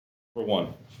For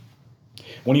 1.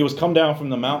 When he was come down from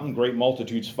the mountain, great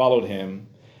multitudes followed him.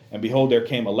 And behold, there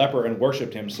came a leper and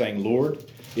worshipped him, saying, Lord,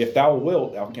 if thou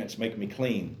wilt, thou canst make me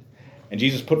clean. And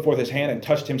Jesus put forth his hand and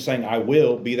touched him, saying, I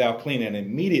will, be thou clean. And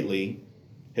immediately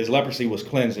his leprosy was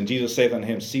cleansed. And Jesus saith unto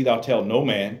him, See thou tell no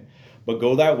man, but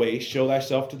go thy way, show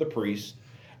thyself to the priest,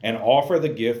 and offer the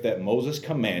gift that Moses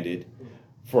commanded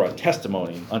for a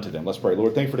testimony unto them. Let's pray.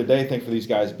 Lord, thank you for today. Thank you for these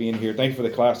guys being here. Thank you for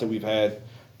the class that we've had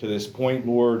to this point,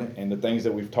 Lord, and the things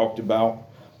that we've talked about.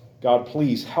 God,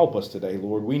 please help us today,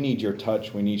 Lord. We need your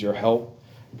touch. We need your help.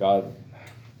 God,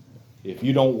 if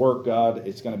you don't work, God,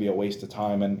 it's going to be a waste of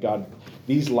time. And God,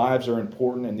 these lives are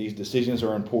important and these decisions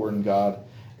are important, God.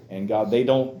 And God, they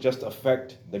don't just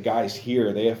affect the guys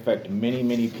here. They affect many,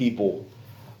 many people,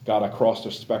 God, across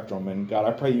the spectrum. And God,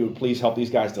 I pray you would please help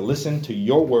these guys to listen to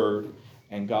your word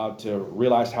and God, to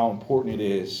realize how important it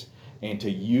is and to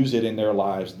use it in their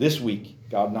lives this week.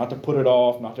 God, not to put it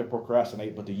off, not to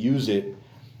procrastinate, but to use it.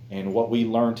 And what we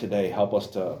learned today, help us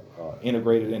to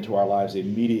integrate it into our lives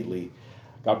immediately.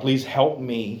 God, please help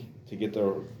me to get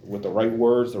with the right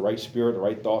words, the right spirit, the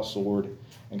right thoughts, Lord.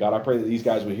 And God, I pray that these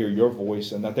guys would hear your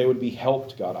voice and that they would be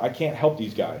helped, God. I can't help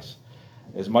these guys.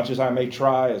 As much as I may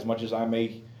try, as much as I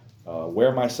may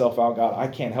wear myself out, God, I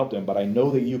can't help them, but I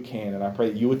know that you can. And I pray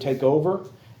that you would take over,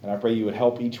 and I pray you would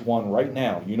help each one right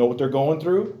now. You know what they're going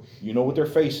through. You know what they're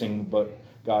facing, but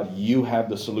God, you have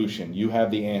the solution. You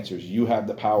have the answers. You have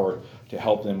the power to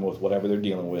help them with whatever they're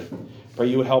dealing with. Pray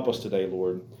you would help us today,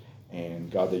 Lord.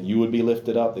 And God, that you would be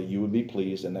lifted up, that you would be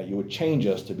pleased, and that you would change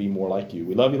us to be more like you.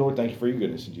 We love you, Lord. Thank you for your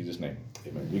goodness. In Jesus' name,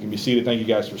 amen. You can be seated. Thank you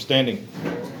guys for standing.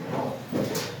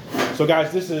 So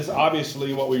guys, this is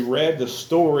obviously what we read, the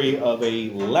story of a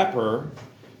leper,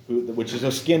 which is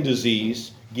a skin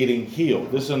disease, getting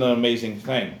healed. This is an amazing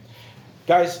thing.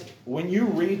 Guys, when you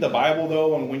read the Bible,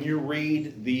 though, and when you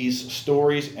read these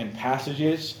stories and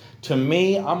passages, to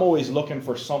me, I'm always looking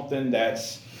for something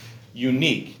that's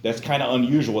unique, that's kind of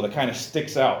unusual, that kind of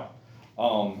sticks out.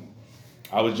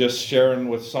 I was just sharing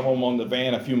with someone on the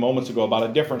van a few moments ago about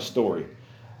a different story.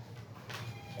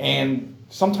 And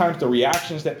sometimes the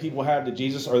reactions that people have to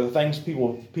Jesus are the things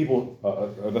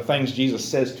the things Jesus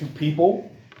says to people.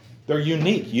 They're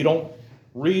unique. You don't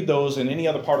read those in any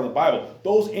other part of the Bible.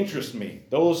 Those interest me.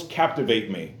 Those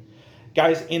captivate me.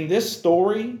 Guys, in this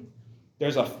story,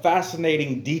 there's a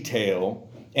fascinating detail,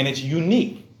 and it's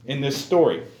unique in this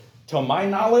story. To my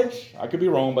knowledge, I could be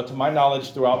wrong, but to my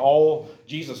knowledge, throughout all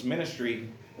Jesus' ministry,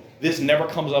 this never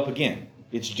comes up again.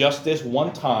 It's just this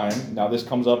one time. Now, this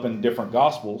comes up in different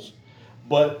Gospels,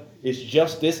 but it's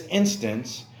just this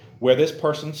instance where this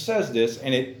person says this,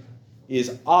 and it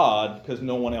is odd because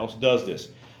no one else does this.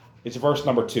 It's verse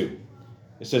number 2.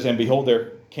 It says, And behold,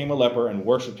 there came a leper and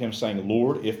worshipped him, saying,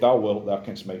 Lord, if thou wilt, thou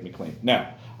canst make me clean.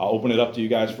 Now, I'll open it up to you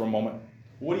guys for a moment.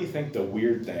 What do you think the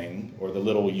weird thing or the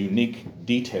little unique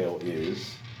detail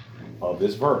is of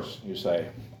this verse? You say,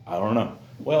 I don't know.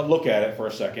 Well, look at it for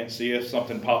a second. See if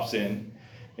something pops in.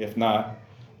 If not,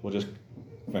 we'll just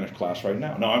finish class right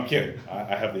now. No, I'm kidding.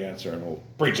 I have the answer and we'll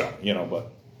preach on it,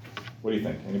 but what do you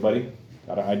think? Anybody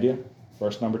got an idea?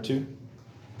 Verse number 2.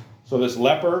 So this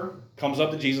leper comes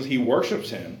up to Jesus. He worships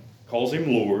him, calls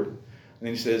him Lord, and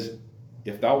then he says,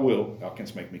 If thou wilt, thou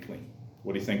canst make me clean.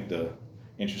 What do you think the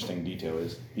interesting detail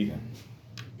is, Ethan?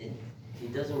 He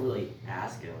doesn't really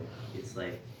ask him. It's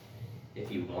like,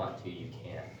 if you want to, you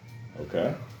can.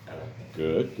 Okay.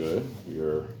 Good.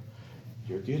 You're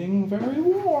getting very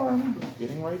warm.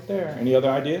 Getting right there. Any other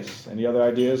ideas? Any other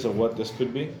ideas of what this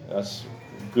could be? That's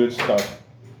good stuff.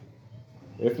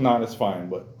 If not, it's fine.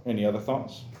 But any other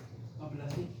thoughts? A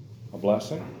blessing. A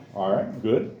blessing? All right.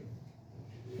 Good.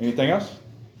 Anything else?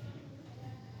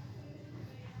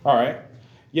 All right.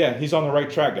 Yeah, he's on the right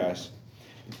track, guys.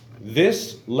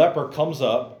 This leper comes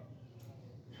up.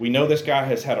 We know this guy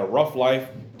has had a rough life,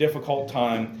 difficult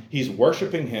time. He's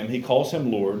worshiping him. He calls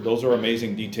him Lord. Those are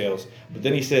amazing details. But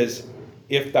then he says,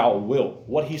 if thou wilt.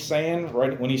 What he's saying,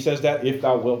 right, when he says that, if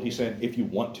thou wilt, he's saying, if you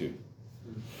want to.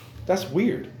 That's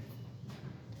weird.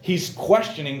 He's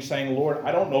questioning, saying, Lord,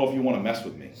 I don't know if you want to mess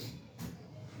with me.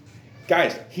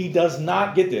 Guys, he does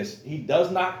not get this. He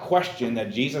does not question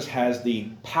that Jesus has the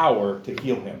power to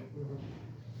heal him.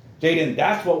 Jaden,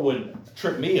 that's what would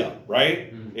trip me up,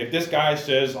 right? If this guy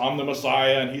says, I'm the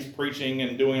Messiah, and he's preaching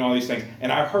and doing all these things,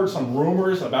 and I've heard some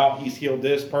rumors about he's healed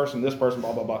this person,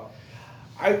 blah, blah, blah.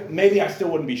 Maybe I still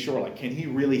wouldn't be sure, like, can he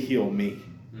really heal me?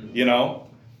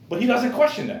 But he doesn't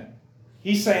question that.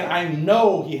 He's saying, I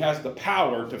know he has the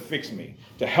power to fix me,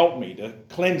 to help me, to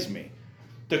cleanse me,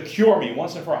 to cure me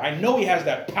once and for all. I know he has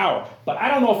that power, but I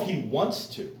don't know if he wants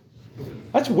to.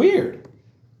 That's weird.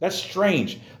 That's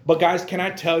strange. But guys, can I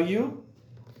tell you?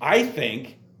 I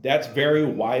think that's very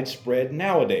widespread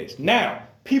nowadays. Now,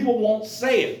 people won't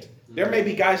say it. There may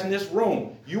be guys in this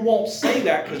room. You won't say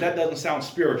that because that doesn't sound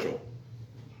spiritual.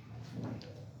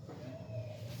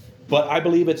 But I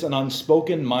believe it's an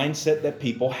unspoken mindset that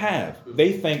people have.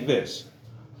 They think this.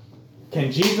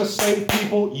 Can Jesus save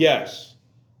people? Yes.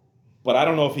 But I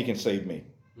don't know if he can save me.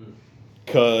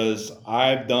 Because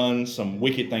I've done some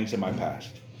wicked things in my past.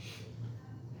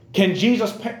 Can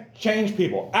Jesus change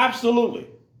people? Absolutely.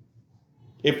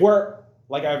 If we're,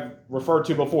 like I've referred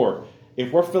to before,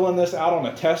 if we're filling this out on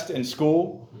a test in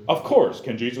school, of course,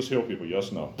 can Jesus heal people?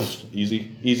 Yes, no.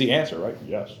 Easy answer, right?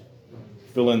 Yes.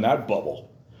 Fill in that bubble.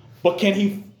 But can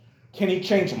he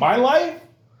change my life?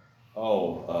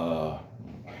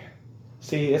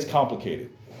 See, it's complicated.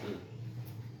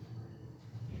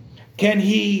 Can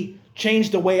he change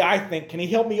the way I think? Can he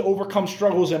help me overcome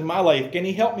struggles in my life? Can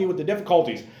he help me with the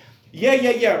difficulties?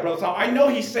 Yeah, Brother Tom. I know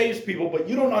he saves people, but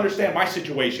you don't understand my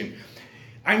situation.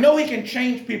 I know he can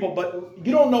change people, but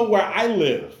you don't know where I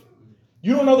live.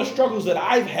 You don't know the struggles that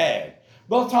I've had.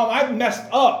 Brother Tom, I've messed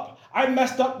up. I've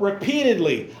messed up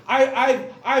repeatedly.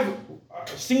 I've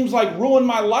seems like ruined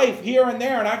my life here and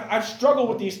there, and I've struggled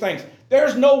with these things.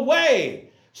 There's no way.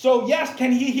 So yes,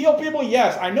 can he heal people?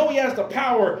 Yes. I know he has the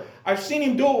power. I've seen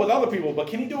him do it with other people, but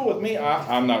can he do it with me?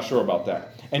 I'm not sure about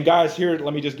that. And guys, here,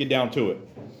 let me just get down to it.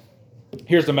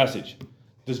 Here's the message.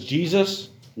 Does Jesus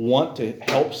want to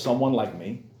help someone like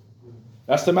me?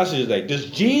 That's the message today. Does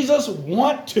Jesus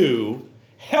want to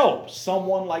help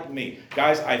someone like me?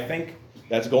 Guys, I think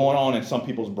that's going on in some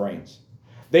people's brains.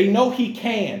 They know he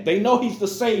can. They know he's the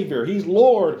Savior. He's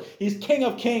Lord. He's King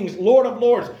of Kings, Lord of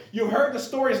Lords. You've heard the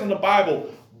stories in the Bible,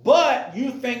 but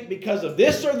you think because of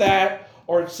this or that,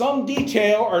 or some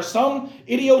detail, or some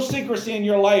idiosyncrasy in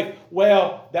your life,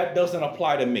 well, that doesn't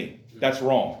apply to me. That's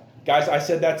wrong. Guys, I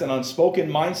said that's an unspoken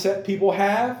mindset people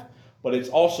have, but it's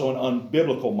also an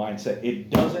unbiblical mindset. It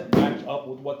doesn't match up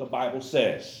with what the Bible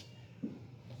says.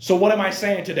 So what am I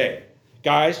saying today?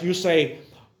 Guys, you say,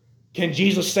 can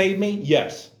Jesus save me?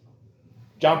 Yes.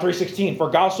 John 3:16,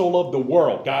 for God so loved the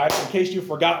world. Guys, in case you've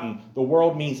forgotten, the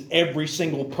world means every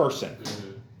single person.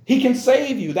 He can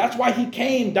save you. That's why he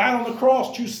came, died on the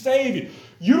cross to save you.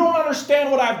 You don't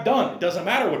understand what I've done. It doesn't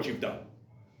matter what you've done.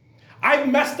 I've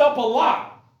messed up a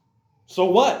lot. So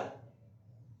what?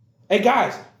 Hey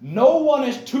guys, no one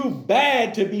is too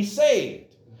bad to be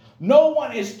saved. No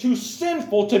one is too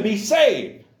sinful to be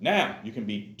saved. Now, you can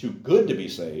be too good to be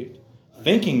saved,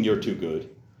 thinking you're too good,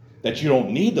 that you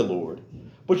don't need the Lord.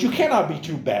 But you cannot be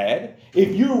too bad.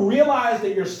 If you realize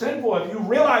that you're sinful, if you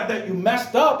realize that you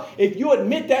messed up, if you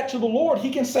admit that to the Lord,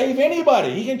 he can save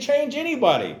anybody. He can change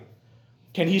anybody.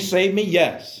 Can he save me?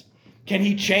 Yes. Can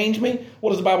he change me? What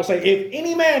does the Bible say? If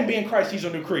any man be in Christ, he's a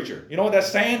new creature. You know what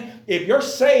that's saying? If you're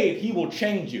saved, he will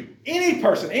change you. Any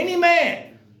person, any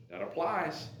man. That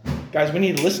applies. Guys, we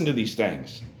need to listen to these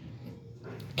things.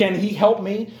 Can he help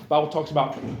me? The Bible talks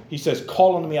about, he says,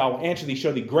 call unto me, I will answer thee,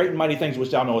 show thee great and mighty things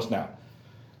which thou knowest now.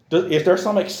 Is there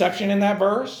some exception in that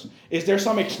verse? Is there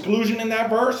some exclusion in that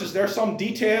verse? Is there some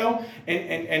detail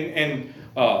and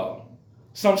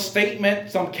some statement,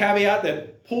 some caveat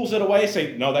that pulls it away?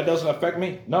 Say, no, that doesn't affect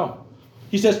me. No.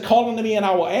 He says, call unto me and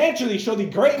I will answer thee, show thee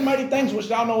great and mighty things which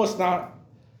thou knowest not.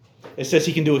 It says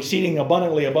he can do exceeding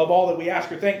abundantly above all that we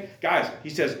ask or think. Guys, he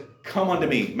says, come unto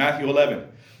me, Matthew 11.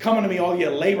 Come unto me, all ye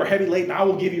labor heavy laden, I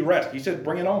will give you rest. He said,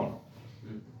 bring it on.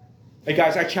 Hey,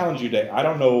 guys, I challenge you today. I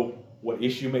don't know what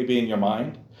issue may be in your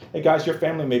mind. Hey, guys, your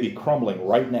family may be crumbling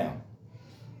right now.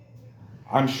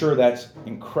 I'm sure that's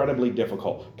incredibly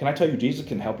difficult. Can I tell you, Jesus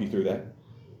can help you through that?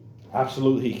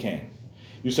 Absolutely, he can.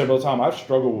 You said, Brother Tom, I've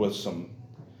struggled with some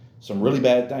really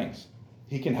bad things.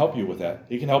 He can help you with that.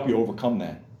 He can help you overcome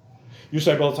that. You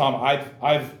say, Brother Tom,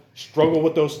 I've struggled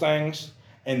with those things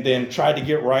and then tried to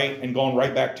get right and gone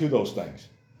right back to those things.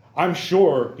 I'm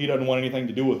sure he doesn't want anything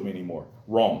to do with me anymore.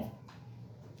 Wrong.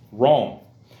 Wrong.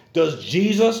 Does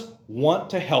Jesus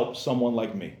want to help someone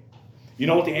like me? You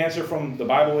know what the answer from the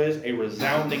Bible is? A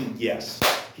resounding yes.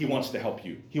 He wants to help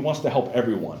you. He wants to help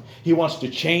everyone. He wants to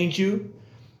change you.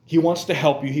 He wants to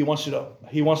help you. He wants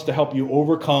to help you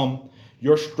overcome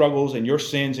your struggles and your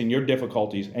sins and your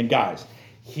difficulties. And guys,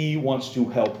 he wants to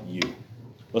help you.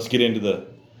 Let's get into the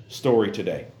story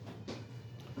today.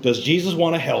 Does Jesus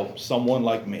want to help someone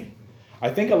like me? I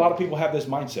think a lot of people have this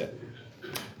mindset.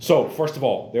 So, first of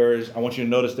all, I want you to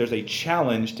notice there's a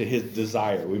challenge to his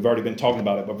desire. We've already been talking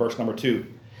about it, but verse number 2.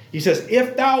 He says,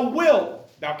 if thou wilt,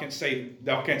 thou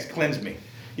canst cleanse me.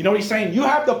 You know what he's saying? You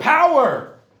have the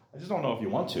power. I just don't know if you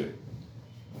want to.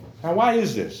 Now, why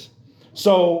is this?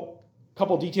 So, A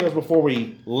couple details before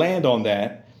we land on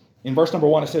that. In verse number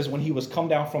 1, it says, when he was come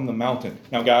down from the mountain.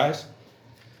 Now, guys,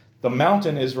 the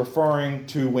mountain is referring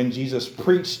to when Jesus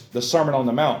preached the Sermon on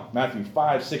the Mount, Matthew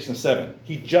 5, 6, and 7.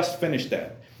 He just finished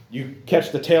that. You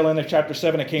catch the tail end of chapter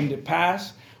 7. It came to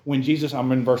pass when Jesus,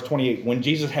 I'm in verse 28, when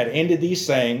Jesus had ended these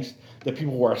sayings, the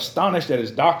people were astonished at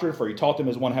his doctrine, for he taught them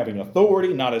as one having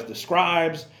authority, not as the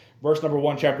scribes. Verse number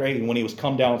 1, chapter 8, and when he was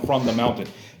come down from the mountain.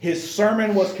 His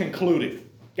sermon was concluded.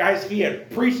 Guys, he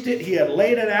had preached it. He had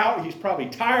laid it out. He's probably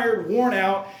tired, worn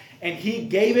out. And he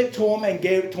gave it to them and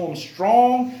gave it to them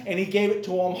strong. And he gave it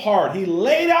to them hard. He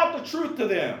laid out the truth to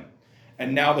them.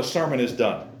 And now the sermon is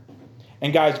done.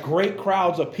 And guys, great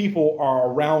crowds of people are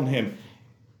around him.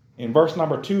 In verse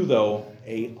number 2, though,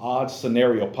 a odd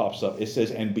scenario pops up. It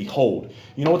says, and behold.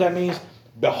 You know what that means?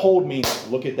 Behold means,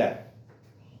 look at that.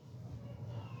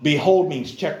 Behold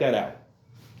means, check that out.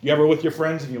 You ever with your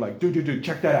friends and you're like, dude,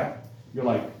 check that out. You're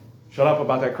like, shut up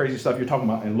about that crazy stuff you're talking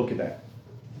about and look at that.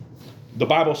 The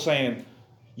Bible's saying,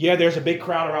 yeah, there's a big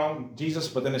crowd around Jesus,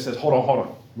 but then it says, hold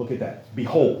on. Look at that.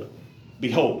 Behold.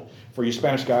 For you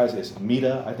Spanish guys, it's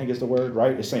mira, I think is the word,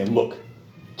 right? It's saying, look.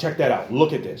 Check that out.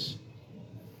 Look at this.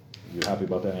 You happy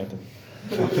about that, Anthony?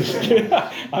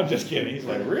 I'm just kidding. He's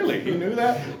like, really? You knew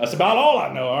that? That's about all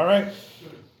I know, all right?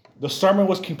 The sermon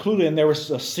was concluded, and there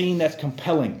was a scene that's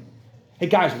compelling. Hey,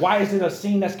 guys, why is it a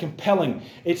scene that's compelling?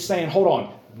 It's saying, hold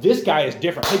on, this guy is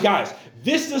different. Hey, guys,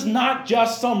 this is not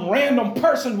just some random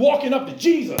person walking up to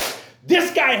Jesus.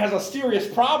 This guy has a serious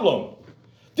problem.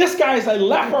 This guy is a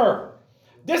leper.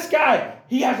 This guy,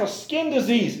 he has a skin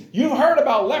disease. You've heard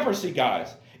about leprosy,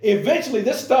 guys. Eventually,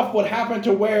 this stuff would happen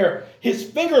to where his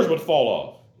fingers would fall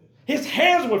off. His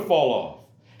hands would fall off.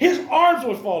 His arms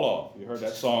would fall off. You heard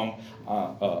that song,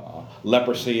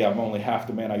 Leprosy, I'm only half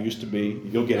the man I used to be.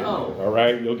 You'll get it later, all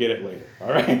right? You'll get it later, all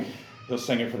right? He'll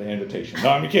sing it for the invitation. No,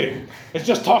 I'm kidding. It's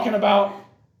just talking about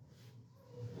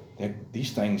that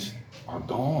these things are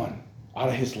gone out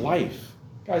of his life.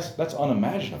 Guys, that's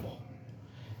unimaginable.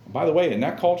 And by the way, in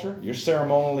that culture, you're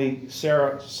ceremonially, I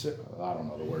don't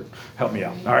know the word. Help me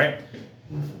out, all right?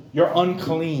 You're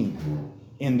unclean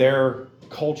in their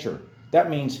culture. That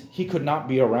means he could not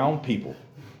be around people.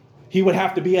 He would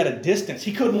have to be at a distance.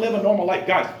 He couldn't live a normal life.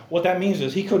 Guys, what that means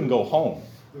is he couldn't go home.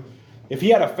 If he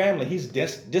had a family, he's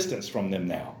distanced from them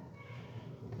now.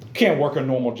 Can't work a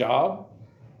normal job.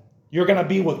 You're going to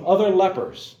be with other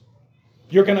lepers.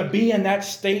 You're going to be in that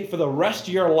state for the rest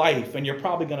of your life, and you're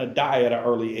probably going to die at an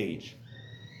early age.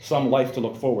 Some life to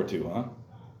look forward to, huh?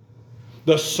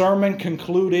 The sermon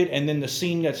concluded, and then the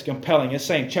scene that's compelling. It's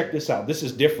saying, check this out. This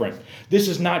is different. This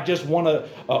is not just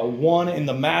one in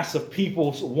the mass of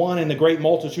people, one in the great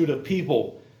multitude of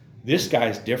people. This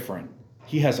guy's different.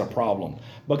 He has a problem.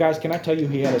 But guys, can I tell you,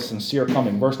 he had a sincere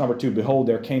coming. Verse number 2, behold,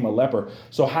 there came a leper.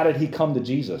 So how did he come to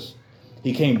Jesus?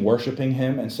 He came worshiping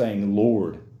him and saying,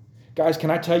 Lord. Guys, can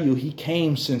I tell you, he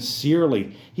came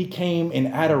sincerely. He came in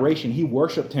adoration. He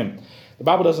worshiped him. The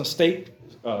Bible doesn't state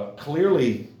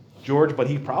clearly, George, but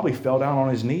he probably fell down on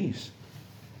his knees,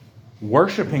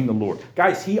 worshiping the Lord.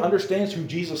 Guys, he understands who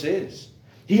Jesus is.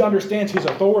 He understands his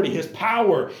authority, his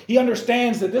power. He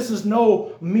understands that this is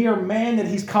no mere man that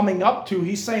he's coming up to.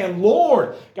 He's saying,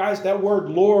 Lord. Guys, that word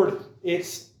Lord,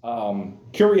 it's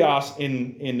kurios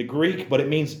in the Greek, but it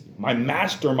means my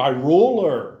master, my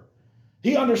ruler.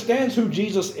 He understands who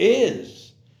Jesus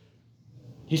is.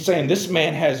 He's saying this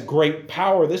man has great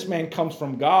power. This man comes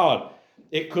from God.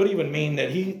 It could even mean that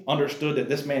he understood that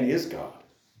this man is God.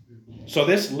 So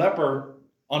this leper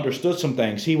understood some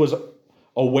things. He was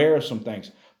aware of some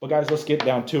things. But guys, let's get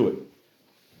down to it.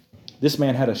 This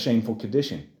man had a shameful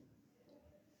condition.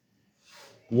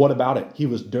 What about it? He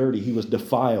was dirty. He was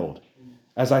defiled.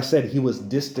 As I said, he was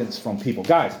distanced from people.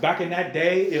 Guys, back in that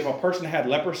day, if a person had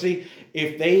leprosy,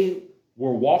 if they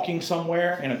were walking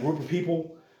somewhere and a group of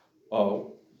people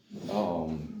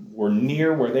were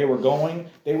near where they were going,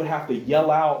 they would have to yell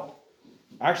out,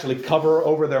 actually cover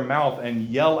over their mouth and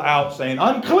yell out saying,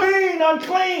 unclean,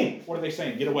 unclean. What are they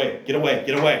saying? Get away, get away,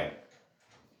 get away.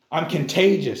 I'm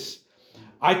contagious.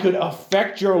 I could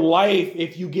affect your life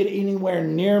if you get anywhere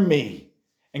near me.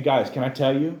 And guys, can I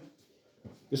tell you,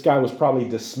 this guy was probably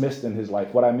dismissed in his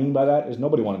life. What I mean by that is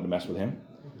nobody wanted to mess with him.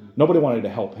 Nobody wanted to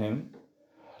help him.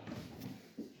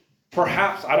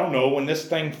 Perhaps, I don't know, when this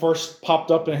thing first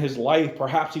popped up in his life,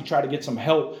 perhaps he tried to get some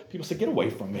help. People said, get away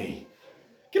from me.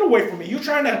 Get away from me. You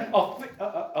trying to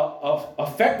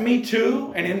affect me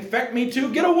too and infect me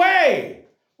too? Get away.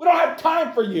 We don't have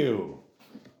time for you.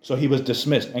 So he was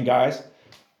dismissed. And guys,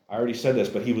 I already said this,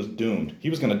 but he was doomed. He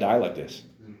was going to die like this.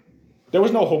 There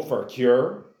was no hope for a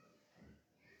cure.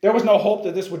 There was no hope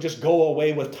that this would just go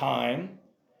away with time.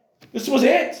 This was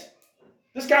it.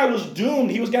 This guy was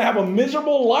doomed. He was going to have a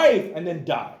miserable life and then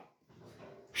die.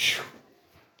 Whew.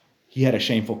 He had a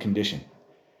shameful condition.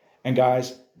 And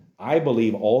guys, I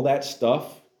believe all that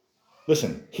stuff,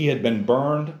 listen, he had been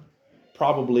burned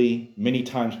probably many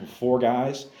times before,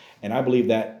 guys. And I believe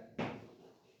that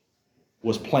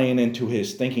was playing into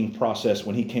his thinking process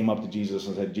when he came up to Jesus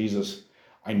and said, Jesus,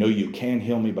 I know you can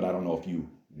heal me, but I don't know if you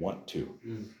want to.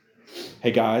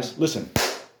 Hey, guys, listen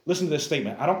to this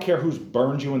statement. I don't care who's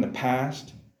burned you in the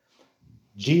past.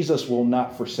 Jesus will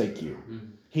not forsake you.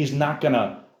 He's not going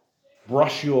to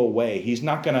brush you away. He's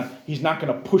not going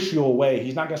to push you away.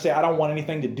 He's not going to say, I don't want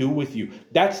anything to do with you.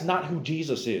 That's not who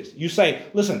Jesus is. You say,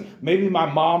 listen, maybe my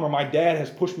mom or my dad has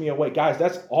pushed me away. Guys,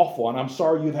 that's awful. And I'm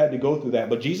sorry you've had to go through that.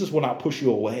 But Jesus will not push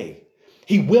you away.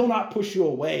 He will not push you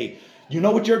away. You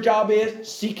know what your job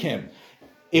is? Seek him.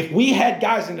 If we had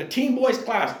guys in the teen boys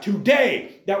class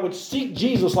today that would seek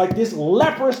Jesus like this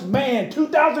leprous man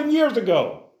 2,000 years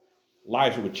ago,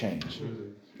 lives would change.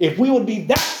 If we would be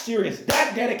that serious,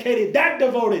 that dedicated, that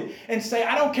devoted, and say,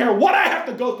 I don't care what I have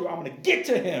to go through, I'm going to get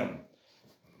to him,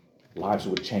 lives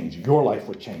would change. Your life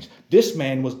would change. This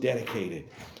man was dedicated.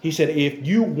 He said, if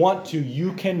you want to,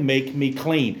 you can make me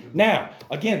clean. Now,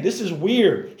 again, this is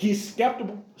weird. He's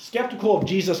skeptical of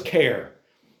Jesus' care.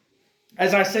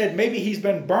 As I said, maybe he's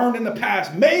been burned in the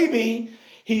past. Maybe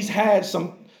he's had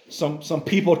some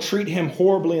people treat him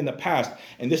horribly in the past.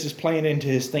 And this is playing into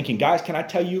his thinking. Guys, can I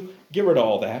tell you, get rid of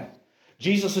all that.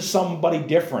 Jesus is somebody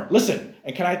different. Listen,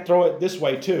 and can I throw it this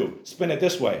way too? Spin it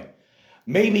this way.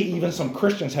 Maybe even some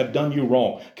Christians have done you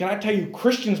wrong. Can I tell you,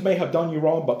 Christians may have done you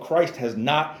wrong, but Christ has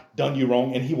not done you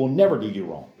wrong, and he will never do you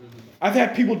wrong. I've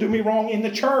had people do me wrong in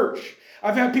the church.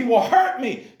 I've had people hurt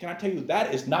me. Can I tell you,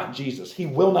 that is not Jesus. He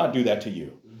will not do that to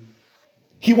you.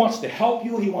 He wants to help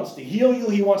you. He wants to heal you.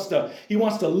 He wants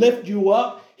to lift you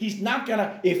up. He's not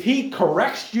gonna, if he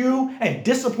corrects you and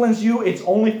disciplines you, it's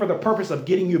only for the purpose of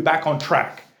getting you back on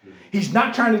track. He's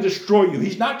not trying to destroy you.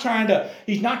 He's not trying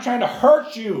to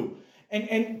hurt you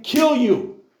and kill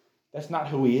you. That's not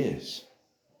who he is.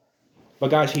 But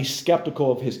guys, he's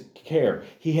skeptical of his care.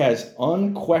 He has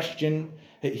unquestioned,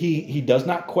 he does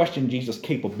not question Jesus'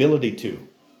 capability to.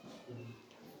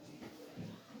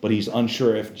 But he's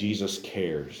unsure if Jesus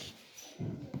cares.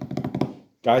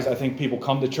 Guys, I think people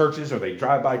come to churches or they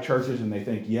drive by churches and they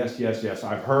think, yes,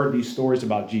 I've heard these stories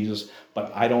about Jesus,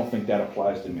 but I don't think that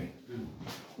applies to me.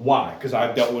 Why? Because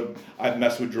I've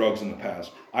messed with drugs in the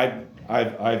past.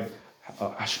 I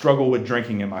struggle with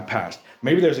drinking in my past.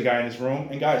 Maybe there's a guy in this room,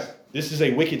 and guys, this is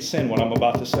a wicked sin, what I'm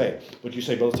about to say. But you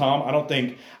say, Brother Tom, I don't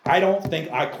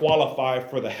think I qualify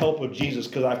for the help of Jesus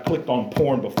because I've clicked on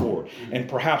porn before, and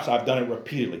perhaps I've done it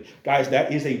repeatedly. Guys,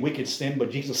 that is a wicked sin, but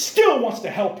Jesus still wants to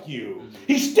help you.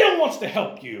 He still wants to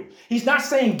help you. He's not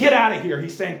saying, get out of here.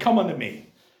 He's saying, come unto me.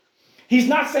 He's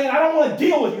not saying, I don't want to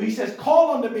deal with you. He says,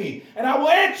 call unto me, and I will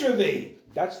answer thee.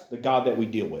 That's the God that we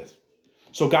deal with.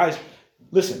 So guys,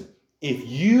 listen, if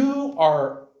you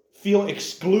feel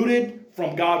excluded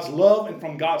from God's love and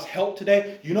from God's help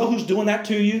today, you know who's doing that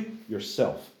to you?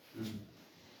 Yourself.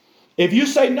 If you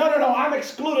say, no, I'm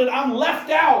excluded, I'm left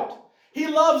out. He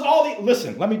loves all the...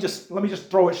 Listen, let me just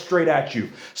throw it straight at you.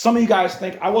 Some of you guys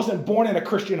think I wasn't born in a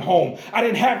Christian home. I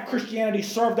didn't have Christianity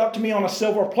served up to me on a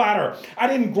silver platter. I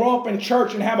didn't grow up in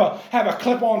church and have a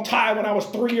clip-on tie when I was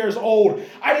 3 years old.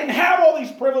 I didn't have all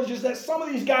these privileges that some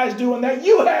of these guys do and that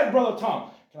you had, Brother Tom.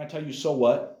 Can I tell you, so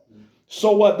what?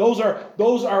 So what?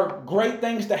 Those are great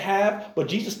things to have, but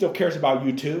Jesus still cares about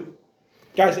you too.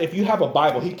 Guys, if you have a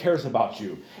Bible, he cares about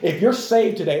you. If you're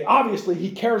saved today, obviously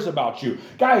he cares about you.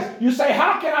 Guys, you say,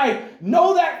 how can I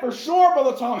know that for sure,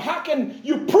 Brother Tom? How can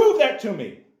you prove that to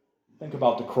me? Think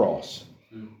about the cross.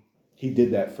 He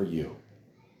did that for you.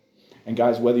 And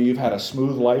guys, whether you've had a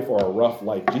smooth life or a rough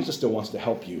life, Jesus still wants to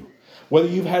help you. Whether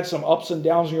you've had some ups and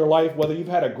downs in your life, whether you've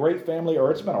had a great family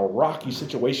or it's been a rocky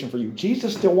situation for you,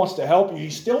 Jesus still wants to help you. He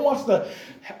still wants to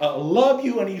love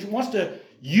you, and he wants to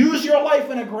use your life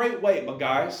in a great way. But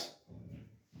guys,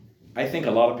 I think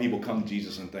a lot of people come to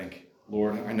Jesus and think,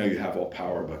 Lord, I know you have all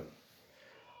power, but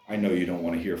I know you don't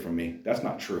want to hear from me. That's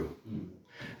not true.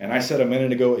 And I said a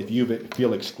minute ago, if you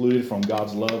feel excluded from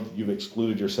God's love, you've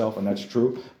excluded yourself, and that's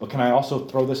true. But can I also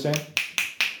throw this in?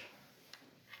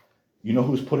 You know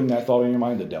who's putting that thought in your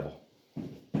mind? The devil.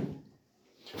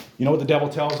 You know what the devil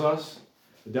tells us?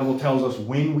 The devil tells us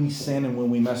when we sin and when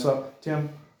we mess up, Tim,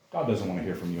 God doesn't want to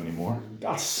hear from you anymore.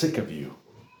 God's sick of you.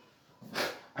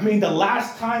 I mean, the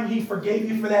last time he forgave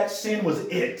you for that sin was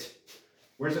it.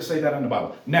 Where does it say that in the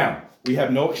Bible? Now, we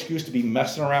have no excuse to be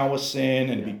messing around with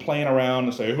sin and to be playing around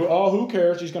and say, who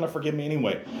cares? He's going to forgive me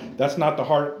anyway. That's not the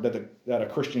heart that a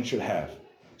Christian should have.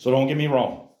 So don't get me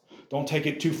wrong. Don't take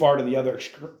it too far to the other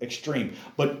extreme.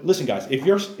 But listen, guys, if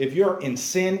you're in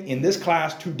sin in this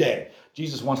class today,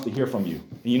 Jesus wants to hear from you.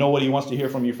 And you know what he wants to hear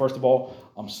from you? First of all,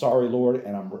 I'm sorry, Lord,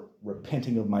 and I'm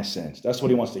repenting of my sins. That's what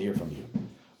he wants to hear from you.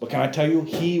 But can I tell you,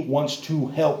 he wants to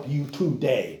help you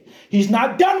today. He's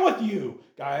not done with you,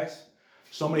 guys.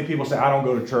 So many people say, I don't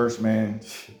go to church, man.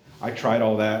 I tried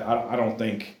all that. I don't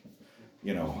think,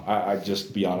 I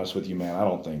just be honest with you, man. I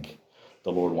don't think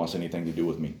the Lord wants anything to do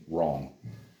with me. Wrong.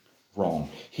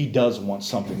 He does want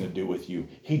something to do with you.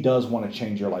 He does want to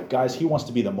change your life. Guys, he wants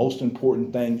to be the most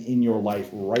important thing in your life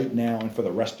right now and for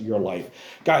the rest of your life.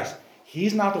 Guys,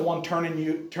 he's not the one turning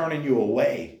you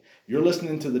away. You're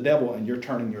listening to the devil and you're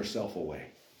turning yourself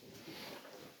away.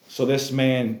 So this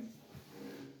man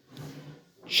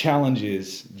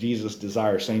challenges Jesus'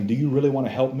 desire, saying, do you really want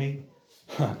to help me?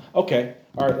 Okay,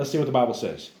 all right, let's see what the Bible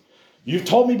says. You've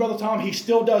told me, Brother Tom, he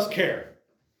still does care.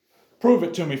 Prove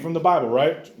it to me from the Bible,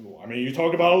 right? I mean, you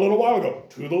talked about it a little while ago.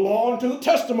 To the law and to the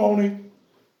testimony.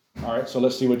 All right, so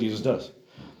let's see what Jesus does.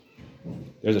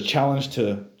 There's a challenge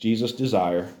to Jesus'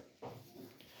 desire.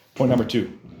 Point number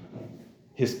 2.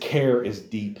 His care is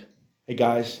deep. Hey,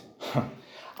 guys,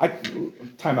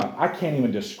 time out. I can't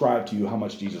even describe to you how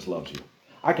much Jesus loves you.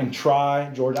 I can try,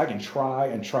 George, I can try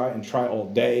and try all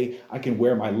day. I can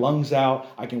wear my lungs out.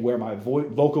 I can wear my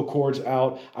vocal cords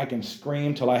out. I can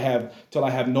scream till I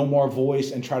have no more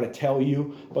voice and try to tell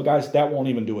you. But guys, that won't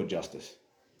even do it justice.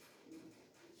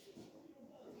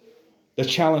 The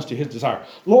challenge to his desire.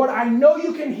 Lord, I know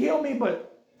you can heal me,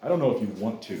 but I don't know if you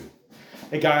want to.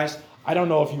 Hey guys, I don't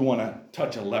know if you want to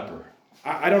touch a leper.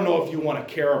 I don't know if you want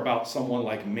to care about someone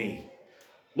like me.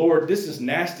 Lord, this is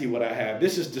nasty what I have.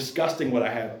 This is disgusting what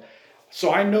I have.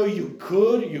 So I know you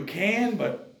can,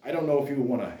 but I don't know if you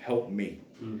want to help me.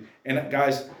 And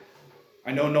guys,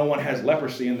 I know no one has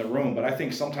leprosy in the room, but I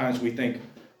think sometimes we think,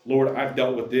 Lord, I've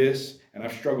dealt with this and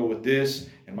I've struggled with this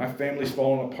and my family's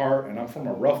falling apart and I'm from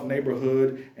a rough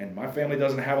neighborhood and my family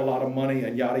doesn't have a lot of money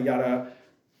and yada, yada.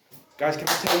 Guys, can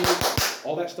I tell you,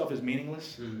 all that stuff is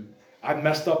meaningless. I've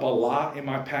messed up a lot in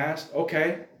my past.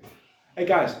 Okay. Hey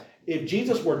guys, if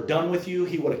Jesus were done with you,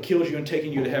 he would have killed you and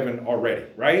taken you to heaven already,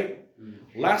 right?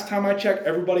 Last time I checked,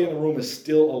 everybody in the room is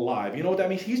still alive. You know what that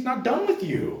means? He's not done with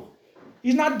you.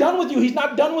 He's not done with you. He's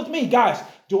not done with me. Guys,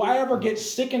 do I ever get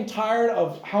sick and tired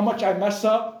of how much I mess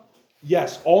up?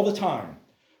 Yes, all the time.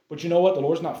 But you know what? The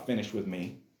Lord's not finished with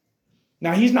me.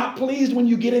 Now, he's not pleased when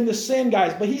you get into sin,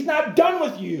 guys, but he's not done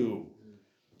with you.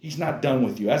 He's not done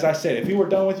with you. As I said, if he were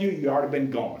done with you, you'd already been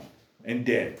gone and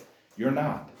dead. You're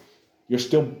not. You're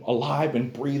still alive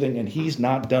and breathing, and he's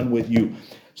not done with you.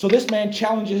 So this man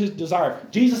challenges his desire.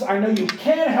 Jesus, I know you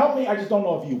can help me. I just don't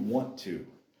know if you want to.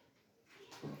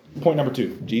 Point number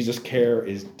 2. Jesus' care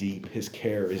is deep. His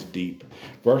care is deep.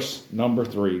 Verse number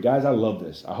 3. Guys, I love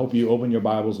this. I hope you open your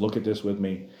Bibles, look at this with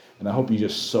me, and I hope you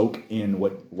just soak in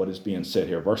what is being said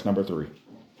here. Verse number 3.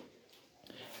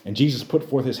 And Jesus put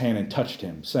forth his hand and touched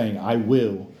him, saying, I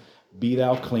will, be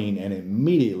thou clean. And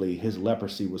immediately his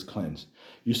leprosy was cleansed.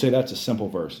 You say that's a simple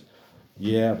verse.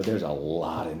 Yeah, but there's a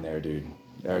lot in there, dude.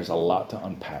 There's a lot to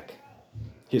unpack.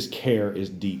 His care is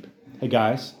deep. Hey,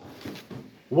 guys,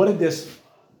 what did this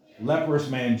leprous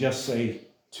man just say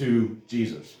to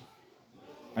Jesus?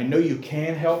 I know you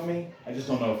can help me. I just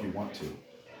don't know if you want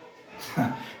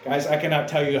to. Guys, I cannot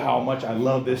tell you how much I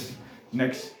love this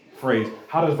next phrase.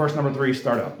 How does verse number 3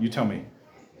 start out? You tell me.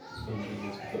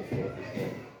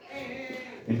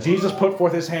 And Jesus put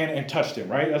forth his hand and touched him,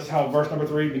 right? That's how verse number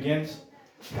 3 begins.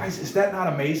 Guys, is that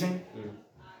not amazing?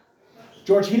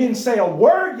 George, he didn't say a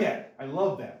word yet. I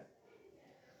love that.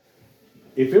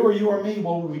 If it were you or me,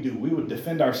 what would we do? We would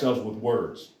defend ourselves with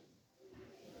words.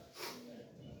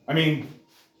 I mean,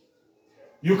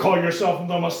 you call yourself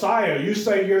the Messiah. You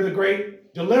say you're the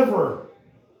great deliverer.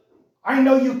 I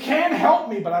know you can help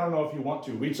me, but I don't know if you want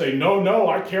to. We'd say, no,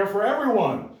 I care for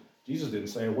everyone. Jesus didn't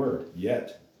say a word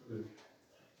yet.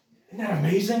 Isn't that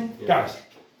amazing? Yeah. Guys,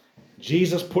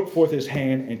 Jesus put forth his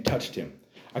hand and touched him.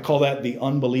 I call that the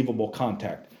unbelievable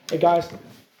contact. Hey, guys,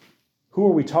 who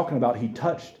are we talking about he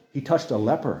touched? He touched a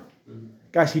leper.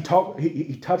 Guys, he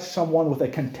touched someone with a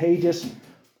contagious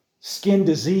skin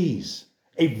disease,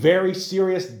 a very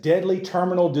serious, deadly,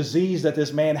 terminal disease that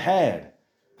this man had.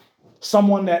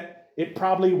 Someone that it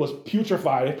probably was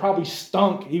putrefied. It probably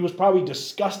stunk. He was probably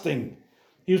disgusting.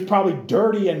 He was probably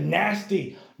dirty and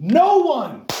nasty. No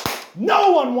one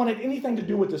wanted anything to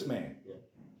do with this man.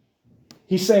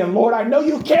 He's saying, Lord, I know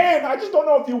you can. I just don't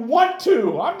know if you want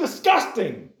to. I'm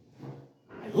disgusting.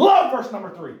 I love verse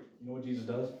number 3. You know what Jesus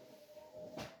does?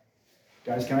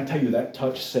 Guys, can I tell you that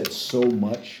touch said so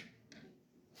much?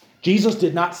 Jesus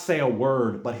did not say a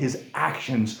word, but his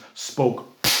actions spoke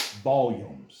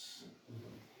volumes.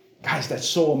 Guys, that's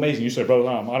so amazing. You say, Brother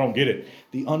Tom, I don't get it.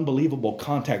 The unbelievable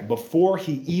contact. Before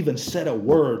he even said a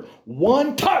word,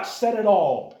 one touch said it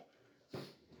all.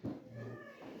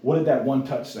 What did that one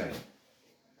touch say?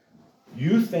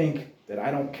 You think that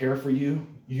I don't care for you?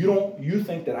 You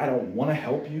think that I don't want to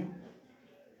help you?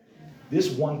 This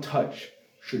one touch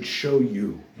should show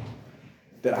you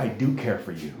that I do care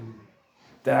for you,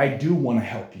 that I do want to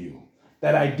help you,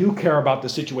 that I do care about the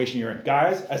situation you're in.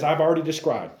 Guys, as I've already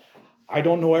described, I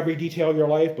don't know every detail of your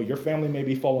life, but your family may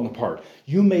be falling apart.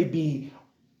 You may be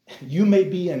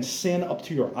in sin up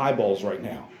to your eyeballs right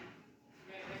now.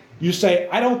 You say,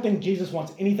 I don't think Jesus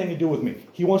wants anything to do with me.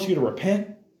 He wants you to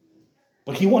repent,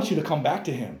 but he wants you to come back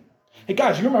to him. Hey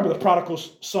guys, you remember the prodigal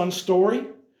son story?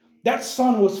 That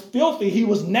son was filthy. He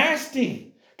was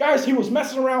nasty. Guys, he was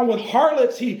messing around with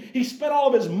harlots. He spent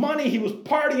all of his money. He was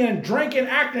partying and drinking,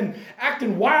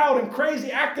 acting wild and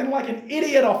crazy, acting like an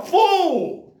idiot, a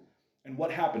fool. And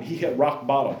what happened? He hit rock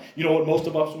bottom. You know what most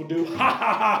of us would do? Ha,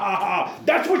 ha, ha, ha, ha.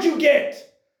 That's what you get.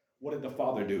 What did the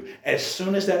father do? As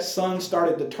soon as that son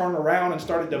started to turn around and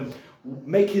started to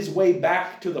make his way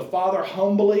back to the father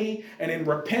humbly and in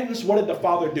repentance, what did the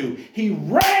father do? He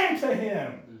ran to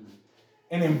him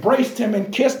and embraced him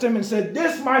and kissed him and said,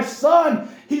 this my son,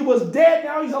 he was dead,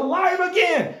 now he's alive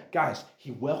again. Guys,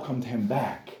 he welcomed him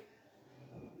back.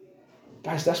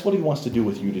 Guys, that's what he wants to do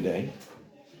with you today.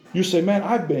 You say, man,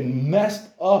 I've been messed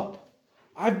up.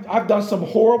 I've done some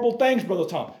horrible things, Brother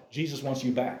Tom. Jesus wants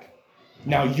you back.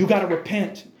 Now you got to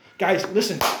repent. Guys,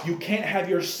 listen, you can't have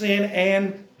your sin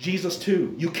and Jesus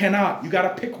too. You cannot. You got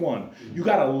to pick one. You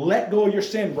got to let go of your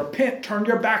sin, repent, turn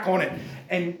your back on it,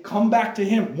 and come back to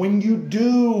him. When you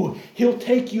do, he'll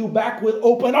take you back with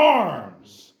open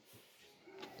arms.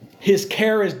 His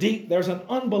care is deep. There's an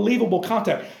unbelievable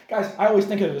contact. Guys, I always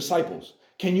think of the disciples.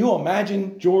 Can you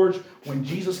imagine, George, when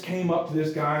Jesus came up to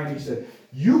this guy and he said,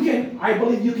 I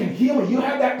believe you can heal me. You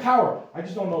have that power. I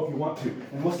just don't know if you want to.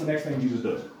 And what's the next thing Jesus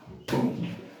does?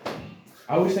 Boom.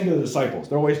 I always think of the disciples.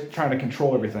 They're always trying to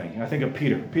control everything. And I think of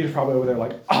Peter. Peter's probably over there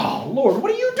like, oh, Lord,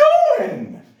 what are you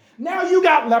doing? Now you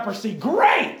got leprosy.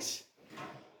 Great.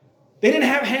 They didn't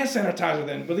have hand sanitizer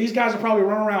then, but these guys are probably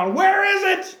running around. Where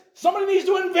is it? Somebody needs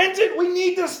to invent it. We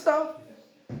need this stuff.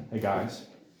 Hey, guys.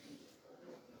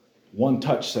 One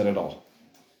touch said it all.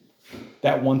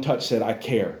 That one touch said, I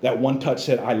care. That one touch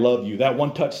said, I love you. That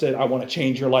one touch said, I want to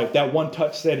change your life. That one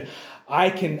touch said, I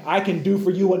can do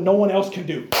for you what no one else can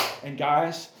do. And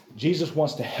guys, Jesus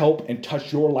wants to help and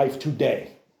touch your life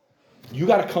today. You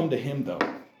got to come to him though.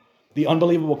 The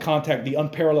unbelievable contact, the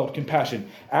unparalleled compassion.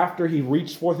 After he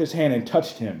reached forth his hand and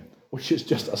touched him, which is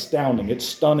just astounding. It's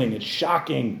stunning. It's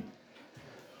shocking.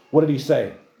 What did he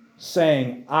say?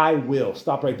 Saying, I will.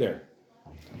 Stop right there.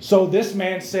 So this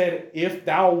man said, if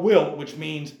thou wilt, which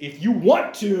means if you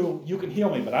want to, you can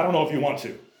heal me, but I don't know if you want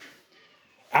to.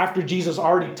 After Jesus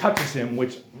already touches him,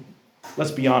 which, let's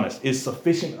be honest, is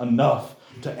sufficient enough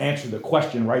to answer the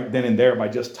question right then and there by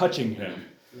just touching him.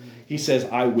 He says,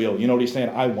 I will. You know what he's saying?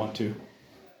 I want to.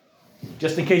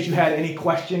 Just in case you had any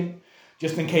question,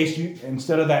 just in case you,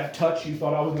 instead of that touch, you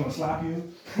thought I was going to slap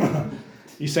you.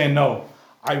 He's saying, no,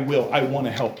 I will. I want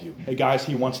to help you. Hey guys,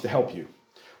 he wants to help you.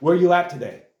 Where are you at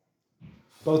today?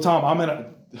 Brother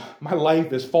Tom, my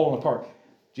life is falling apart.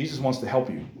 Jesus wants to help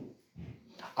you.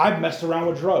 I've messed around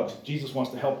with drugs. Jesus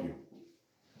wants to help you.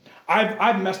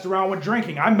 I've messed around with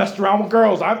drinking. I've messed around with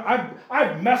girls.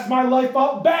 I've messed my life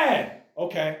up bad.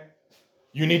 Okay.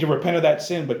 You need to repent of that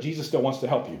sin, but Jesus still wants to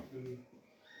help you.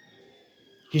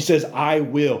 He says, I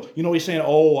will. You know what he's saying?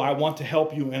 Oh, I want to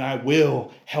help you and I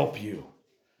will help you.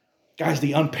 Guys,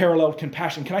 the unparalleled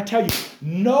compassion. Can I tell you,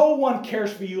 no one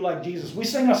cares for you like Jesus. We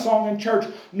sing a song in church,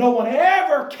 no one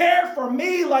ever cared for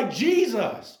me like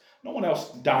Jesus. No one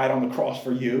else died on the cross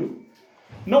for you.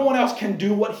 No one else can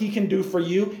do what he can do for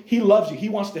you. He loves you. He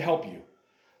wants to help you.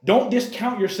 Don't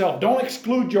discount yourself. Don't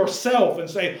exclude yourself and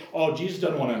say, oh, Jesus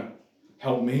doesn't want to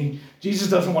help me. Jesus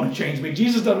doesn't want to change me.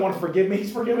 Jesus doesn't want to forgive me.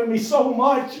 He's forgiven me so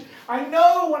much. I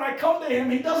know when I come to him,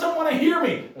 he doesn't want to hear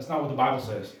me. That's not what the Bible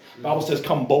says. The Bible says,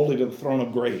 come boldly to the throne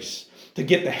of grace to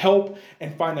get the help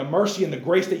and find the mercy and the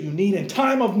grace that you need in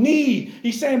time of need.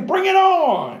 He's saying, bring it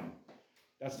on.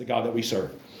 That's the God that we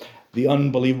serve. The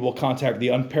unbelievable contact, the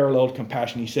unparalleled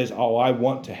compassion. He says, oh, I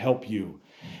want to help you.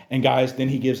 And guys, then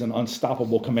he gives an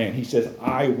unstoppable command. He says,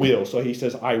 I will. So he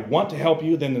says, I want to help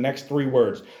you. Then the next three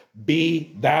words,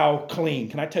 be thou clean.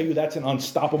 Can I tell you that's an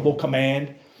unstoppable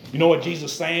You know what Jesus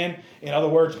is saying? In other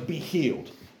words, be healed.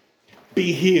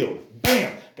 Be healed.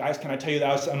 Bam. Guys, can I tell you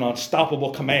that was an unstoppable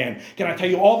command? Can I tell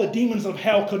you all the demons of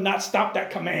hell could not stop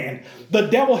that command? The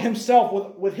devil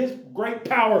himself with his great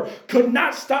power could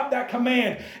not stop that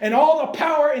command. And all the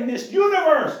power in this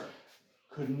universe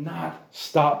could not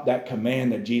stop that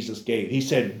command that Jesus gave. He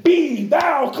said, be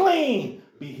thou clean,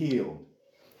 be healed.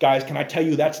 Guys, can I tell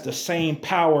you that's the same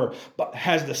power, but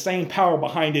has the same power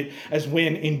behind it as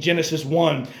when in Genesis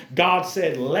 1, God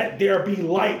said, let there be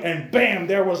light, and bam,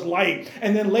 there was light.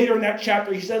 And then later in that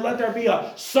chapter, he said, let there be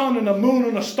a sun and a moon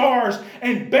and the stars,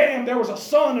 and bam, there was a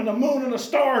sun and a moon and the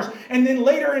stars. And then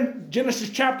later in Genesis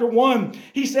chapter 1,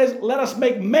 he says, let us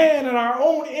make man in our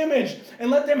own image and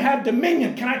let them have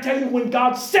dominion. Can I tell you when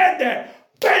God said that?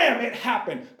 Bam, it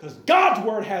happened, because God's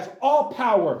word has all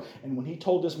power. And when he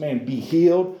told this man, be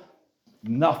healed,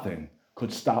 nothing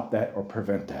could stop that or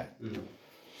prevent that. Mm-hmm.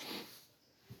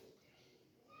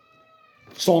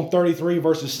 Psalm 33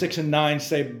 verses 6 and 9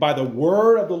 say, by the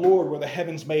word of the Lord were the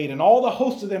heavens made, and all the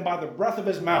hosts of them by the breath of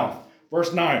his mouth.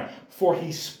 Verse 9, for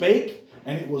he spake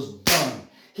and it was done.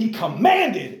 He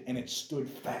commanded and it stood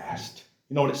fast.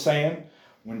 You know what it's saying?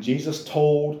 When Jesus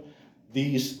told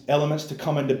these elements to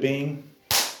come into being,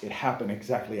 it happened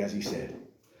exactly as he said.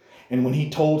 And when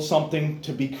he told something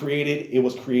to be created, it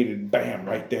was created, bam,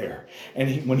 right there.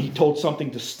 And when he told something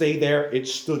to stay there, it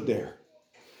stood there.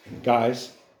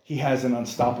 Guys, he has an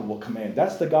unstoppable command.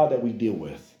 That's the God that we deal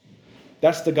with.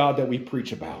 That's the God that we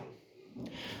preach about.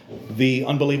 The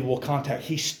unbelievable contact.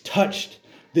 He's touched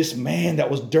this man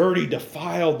that was dirty,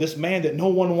 defiled, this man that no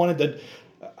one wanted to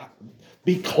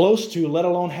be close to, let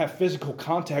alone have physical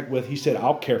contact with. He said,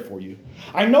 I'll care for you.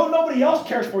 I know nobody else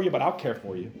cares for you, but I'll care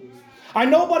for you. I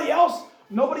know nobody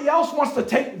else wants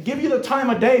to give you the time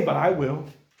of day, but I will.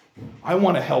 I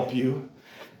want to help you.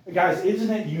 Guys, isn't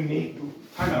it unique?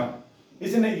 I know.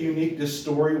 Isn't it unique, this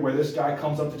story where this guy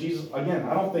comes up to Jesus? Again,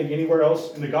 I don't think anywhere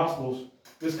else in the Gospels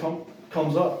this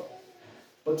comes up.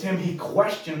 But Tim, he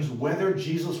questions whether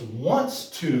Jesus wants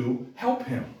to help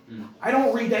him. I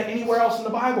don't read that anywhere else in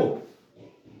the Bible.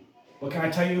 But can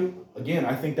I tell you, again,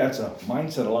 I think that's a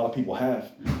mindset a lot of people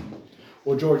have.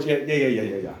 Well, George,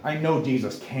 yeah. I know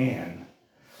Jesus can.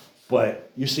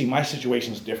 But you see, my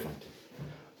situation is different.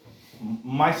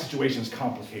 My situation is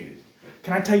complicated.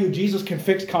 Can I tell you, Jesus can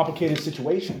fix complicated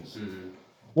situations? Mm-hmm.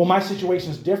 Well, my situation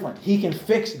is different. He can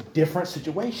fix different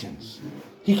situations.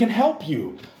 He can help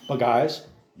you. But guys,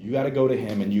 you got to go to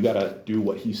him and you got to do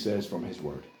what he says from his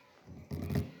word.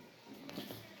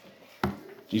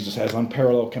 Jesus has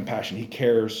unparalleled compassion. He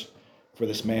cares for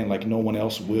this man like no one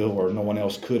else will or no one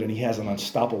else could. And he has an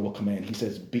unstoppable command. He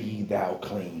says, be thou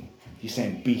clean. He's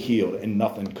saying, be healed, and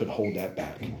nothing could hold that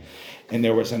back. And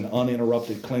there was an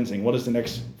uninterrupted cleansing. What does the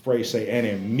next phrase say? And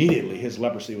immediately his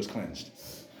leprosy was cleansed.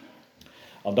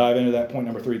 I'll dive into that point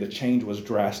number 3. The change was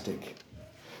drastic.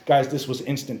 Guys, this was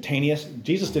instantaneous.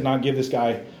 Jesus did not give this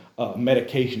guy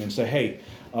medication and say, hey,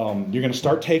 you're going to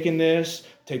start taking this.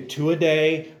 Take 2 a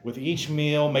day with each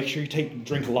meal. Make sure you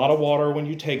drink a lot of water when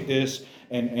you take this.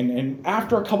 And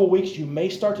after a couple weeks, you may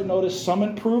start to notice some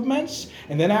improvements.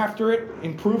 And then after it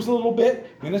improves a little bit,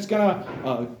 then it's going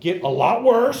to get a lot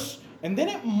worse. And then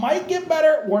it might get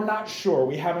better. We're not sure.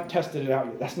 We haven't tested it out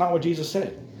yet. That's not what Jesus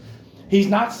said. He's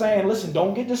not saying, listen,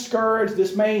 don't get discouraged.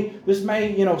 This may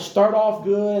start off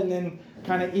good and then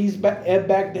kind of ebb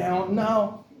back down.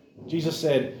 No. Jesus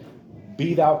said,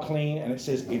 be thou clean. And it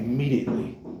says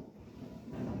immediately.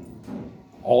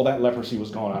 All that leprosy was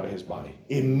gone out of his body.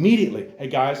 Immediately. Hey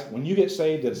guys, when you get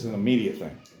saved, it's an immediate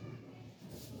thing.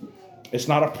 It's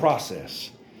not a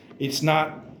process. It's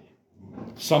not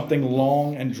something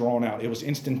long and drawn out. It was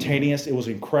instantaneous. It was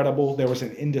incredible. There was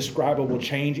an indescribable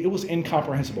change. It was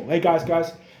incomprehensible. Hey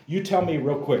guys, you tell me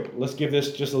real quick. Let's give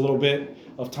this just a little bit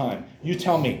of time. You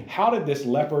tell me, how did this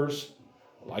leper's,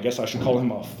 I guess I should call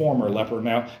him a former leper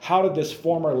now. How did this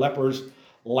former leper's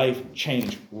life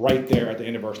change right there at the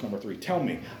end of verse number 3? Tell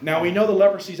me. Now we know the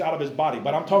leprosy's out of his body,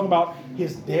 but I'm talking about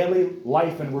his daily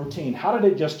life and routine. How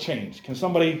did it just change? Can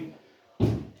somebody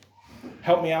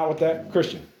help me out with that?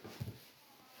 Christian.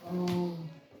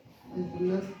 His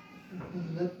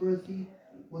leprosy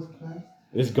was cleansed.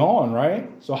 It's gone,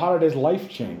 right? So how did his life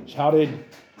change? How did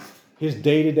his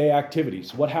day-to-day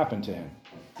activities, what happened to him?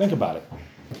 Think about it.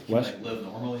 Wes? Like live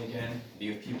normally again, be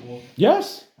with people.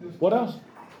 Yes. What else?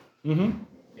 Mm-hmm.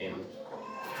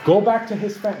 Go back to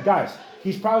his family. Guys,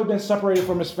 he's probably been separated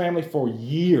from his family for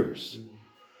years.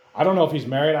 I don't know if he's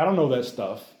married. I don't know that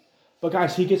stuff. But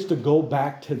guys, he gets to go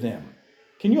back to them.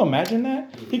 Can you imagine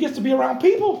that? He gets to be around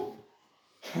people.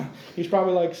 He's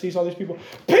probably like, sees all these people.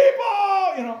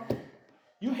 People!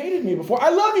 You hated me before. I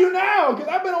love you now because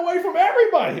I've been away from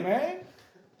everybody, man.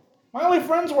 My only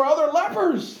friends were other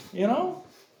lepers,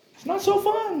 It's not so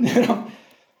fun. You know?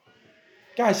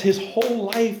 Guys, his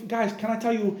whole life, guys, can I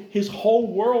tell you, his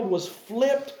whole world was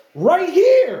flipped right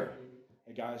here.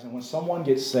 Hey guys, and when someone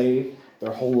gets saved,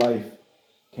 their whole life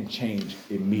can change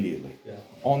immediately,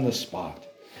 on the spot.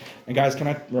 And guys, can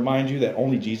I remind you that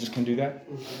only Jesus can do that?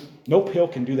 No pill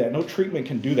can do that. No treatment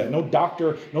can do that. No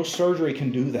doctor, no surgery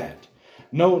can do that.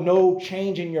 No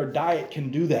change in your diet can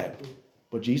do that.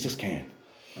 But Jesus can.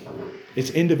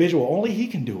 It's individual. Only he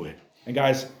can do it. And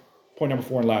guys, point number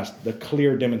 4 and last, the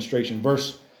clear demonstration.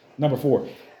 Verse number 4.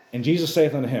 And Jesus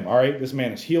saith unto him, all right, this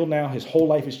man is healed now. His whole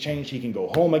life is changed. He can go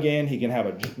home again. He can have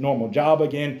a normal job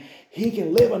again. He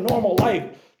can live a normal life.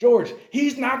 George,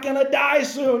 he's not going to die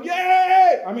soon.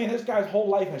 Yay! I mean, this guy's whole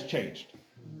life has changed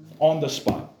on the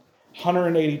spot.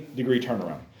 180-degree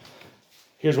turnaround.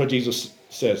 Here's what Jesus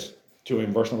says to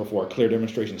him, verse number 4, a clear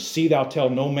demonstration. See thou tell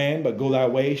no man, but go thy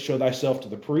way, show thyself to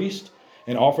the priest,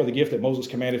 and offer the gift that Moses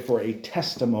commanded for a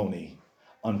testimony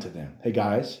unto them. Hey,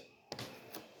 guys,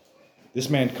 this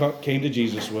man came to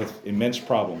Jesus with immense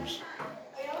problems.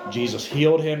 Jesus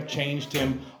healed him, changed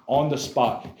him on the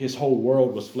spot. His whole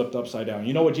world was flipped upside down.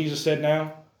 You know what Jesus said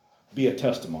now? Be a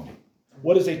testimony.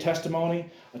 What is a testimony?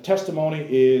 A testimony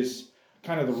is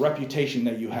kind of the reputation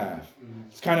that you have.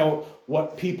 It's kind of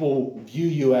what people view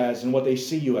you as and what they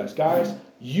see you as. Guys,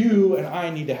 you and I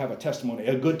need to have a testimony,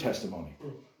 a good testimony.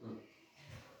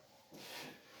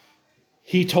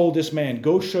 He told this man,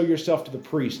 go show yourself to the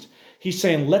priest. He's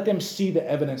saying, let them see the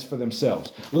evidence for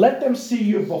themselves. Let them see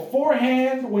you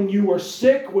beforehand when you were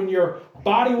sick, when your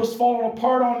body was falling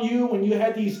apart on you, when you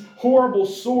had these horrible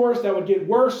sores that would get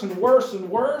worse and worse and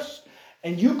worse.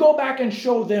 And you go back and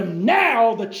show them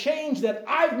now the change that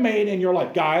I've made in your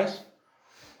life. Guys,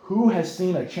 who has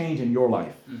seen a change in your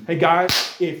life? Hey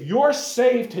guys, if you're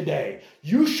saved today,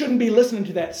 you shouldn't be listening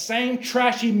to that same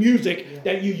trashy music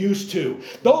that you used to.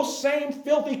 Those same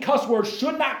filthy cuss words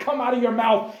should not come out of your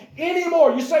mouth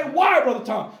anymore. You say, why, Brother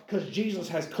Tom? Because Jesus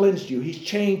has cleansed you. He's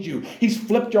changed you. He's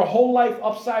flipped your whole life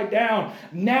upside down.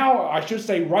 Now, I should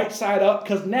say right side up,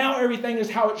 because now everything is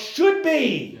how it should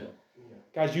be.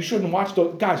 Guys, you shouldn't watch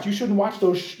those. Guys, you shouldn't watch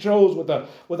those shows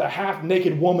with a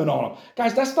half-naked woman on them.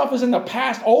 Guys, that stuff is in the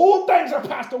past. Old things are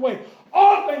passed away.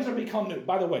 All things have become new.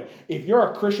 By the way, if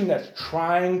you're a Christian that's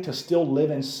trying to still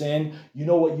live in sin, you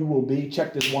know what you will be?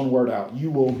 Check this one word out.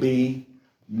 You will be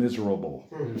miserable.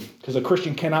 Because a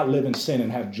Christian cannot live in sin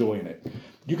and have joy in it.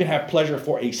 You can have pleasure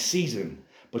for a season,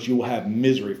 but you will have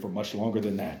misery for much longer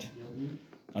than that.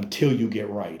 Until you get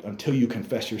right, until you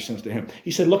confess your sins to him.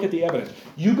 He said, look at the evidence.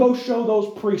 You go show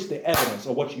those priests the evidence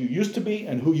of what you used to be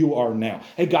and who you are now.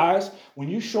 Hey guys, when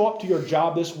you show up to your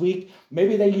job this week,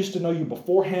 maybe they used to know you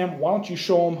beforehand. Why don't you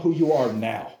show them who you are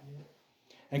now?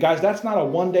 And guys, that's not a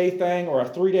one-day thing or a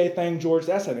 3-day thing, George.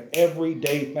 That's an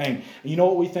everyday thing. And you know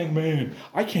what we think? Man,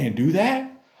 I can't do that.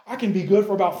 I can be good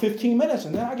for about 15 minutes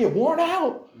and then I get worn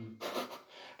out.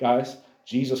 Guys,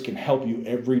 Jesus can help you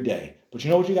every day. But you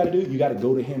know what you got to do? You got to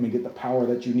go to him and get the power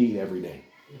that you need every day.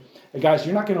 Hey guys,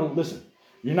 you're not going to listen.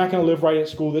 You're not going to live right at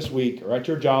school this week or at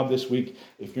your job this week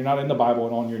if you're not in the Bible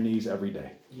and on your knees every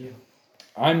day. Yeah.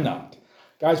 I'm not.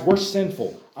 Guys, we're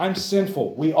sinful. I'm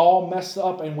sinful. We all mess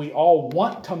up and we all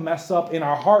want to mess up in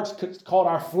our hearts. It's called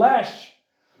our flesh.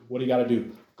 What do you got to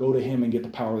do? Go to him and get the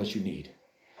power that you need.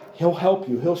 He'll help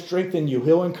you. He'll strengthen you.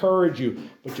 He'll encourage you.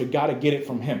 But you got to get it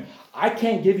from him. I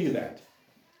can't give you that.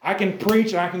 I can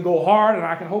preach and I can go hard and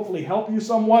I can hopefully help you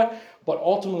somewhat. But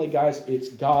ultimately, guys, it's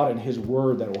God and his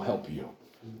word that will help you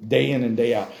day in and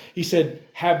day out. He said,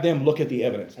 have them look at the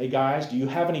evidence. Hey, guys, do you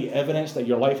have any evidence that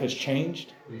your life has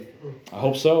changed? I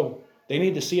hope so. They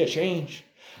need to see a change.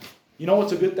 You know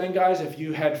what's a good thing, guys? If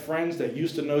you had friends that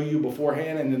used to know you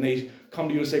beforehand and then they come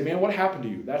to you and say, man, what happened to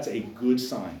you? That's a good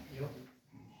sign.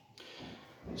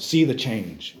 See the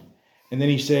change. And then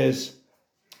he says,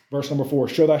 verse number 4,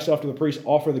 show thyself to the priest,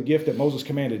 offer the gift that Moses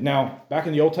commanded. Now, back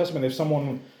in the Old Testament, if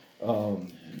someone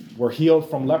were healed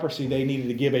from leprosy, they needed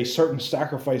to give a certain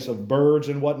sacrifice of birds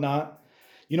and whatnot.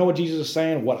 You know what Jesus is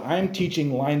saying? What I'm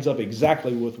teaching lines up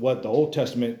exactly with what the Old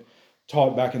Testament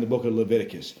taught back in the book of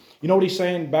Leviticus. You know what he's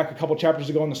saying back a couple chapters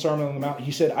ago in the Sermon on the Mount?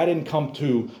 He said, I didn't come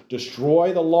to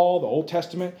destroy the law, the Old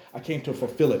Testament. I came to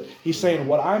fulfill it. He's saying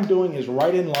what I'm doing is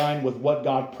right in line with what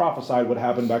God prophesied would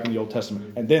happen back in the Old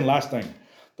Testament. And then last thing,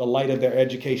 the light of their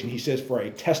education. He says for a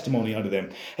testimony unto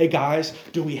them. Hey guys,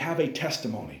 do we have a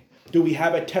testimony? Do we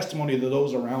have a testimony to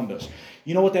those around us?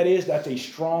 You know what that is? That's a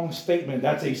strong statement.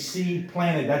 That's a seed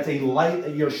planted. That's a light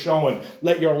that you're showing.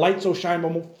 Let your light so shine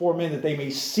before men that they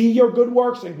may see your good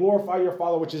works and glorify your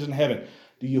Father which is in heaven.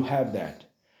 Do you have that?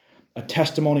 A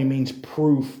testimony means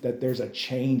proof that there's a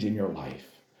change in your life.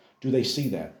 Do they see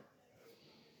that?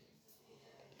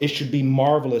 It should be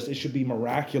marvelous. It should be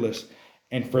miraculous.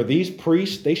 And for these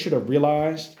priests, they should have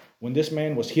realized when this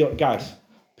man was healed. Guys,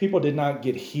 people did not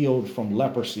get healed from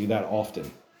leprosy that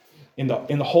often. In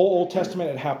the whole Old Testament,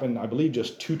 it happened, I believe,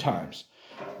 just 2 times.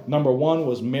 Number 1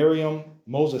 was Miriam,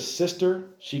 Moses' sister.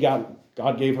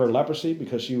 God gave her leprosy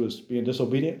because she was being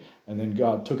disobedient. And then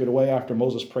God took it away after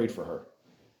Moses prayed for her.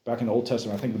 Back in the Old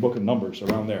Testament, I think the book of Numbers,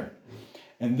 around there.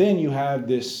 And then you have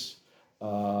this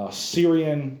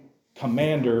Syrian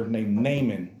commander named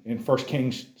Naaman in 2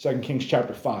 Kings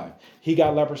chapter 5. He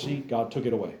got leprosy, God took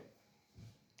it away.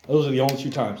 Those are the only 2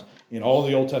 times in all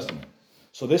the Old Testament.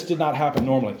 So this did not happen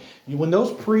normally. When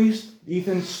those priests,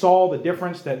 Ethan, saw the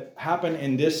difference that happened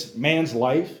in this man's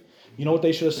life, you know what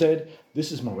they should have said?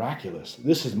 This is miraculous.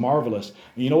 This is marvelous.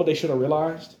 And you know what they should have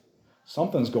realized?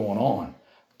 Something's going on.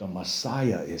 The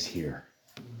Messiah is here.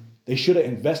 They should have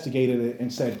investigated it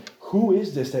and said, who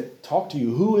is this that talked to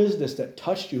you? Who is this that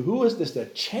touched you? Who is this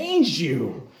that changed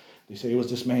you? They say it was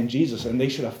this man Jesus. And they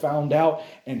should have found out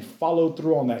and followed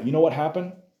through on that. You know what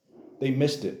happened? They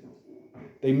missed it.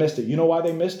 They missed it. You know why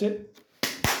they missed it?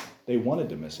 They wanted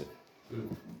to miss it.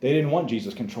 They didn't want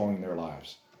Jesus controlling their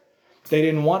lives. They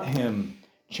didn't want him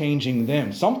changing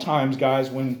them. Sometimes,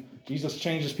 guys, when Jesus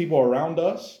changes people around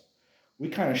us, we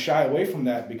kind of shy away from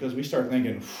that because we start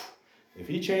thinking, if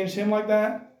he changed him like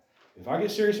that, if I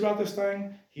get serious about this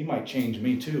thing, he might change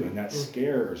me too. And that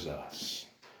scares us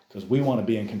because we want to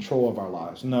be in control of our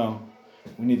lives. No,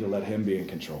 we need to let him be in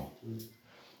control.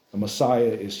 The Messiah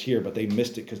is here, but they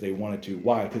missed it because they wanted to.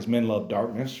 Why? Because men love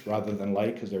darkness rather than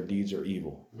light because their deeds are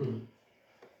evil.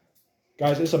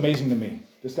 Guys, it's amazing to me.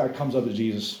 This guy comes up to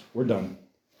Jesus. We're done.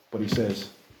 But he says,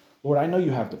 Lord, I know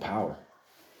you have the power.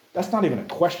 That's not even a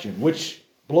question, which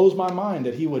blows my mind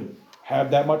that he would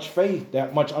have that much faith,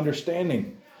 that much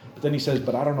understanding. But then he says,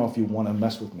 but I don't know if you want to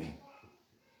mess with me.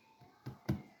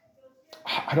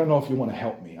 I don't know if you want to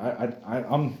help me.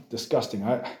 I'm disgusting.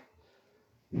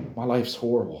 My life's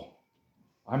horrible.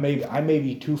 I may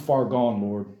be too far gone,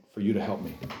 Lord, for you to help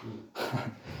me.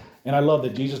 And I love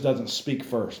that Jesus doesn't speak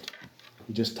first.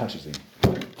 He just touches him.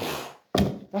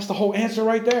 That's the whole answer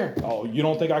right there. Oh, you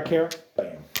don't think I care?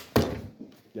 Bam.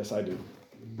 Yes, I do.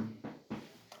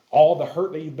 All the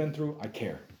hurt that you've been through, I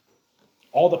care.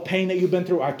 All the pain that you've been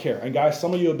through, I care. And guys,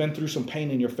 some of you have been through some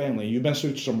pain in your family. You've been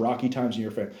through some rocky times in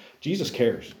your family. Jesus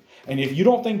cares. And if you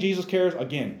don't think Jesus cares,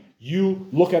 again, you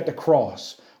look at the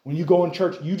cross. When you go in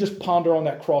church, you just ponder on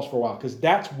that cross for a while because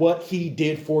that's what he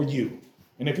did for you.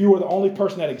 And if you were the only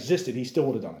person that existed, he still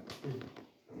would have done it.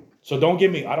 So don't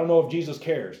give me, I don't know if Jesus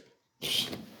cares.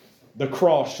 The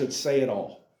cross should say it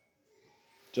all.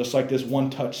 Just like this one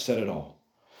touch said it all.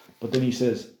 But then he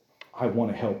says, I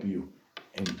want to help you.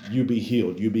 And you be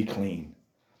healed. You be clean.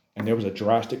 And there was a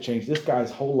drastic change. This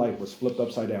guy's whole life was flipped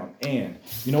upside down. And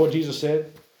you know what Jesus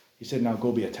said? He said, now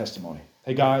go be a testimony.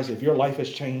 Hey guys, if your life has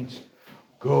changed,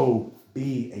 go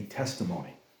be a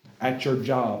testimony. At your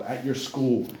job, at your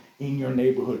school, in your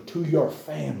neighborhood, to your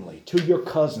family, to your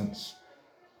cousins.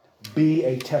 Be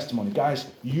a testimony. Guys,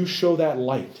 you show that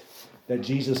light that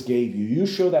Jesus gave you. You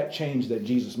show that change that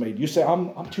Jesus made. You say,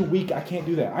 I'm too weak. I can't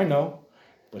do that. I know.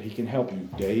 But he can help you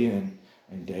day in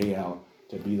and day out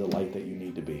to be the light that you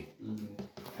need to be.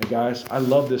 Hey guys, I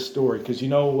love this story because you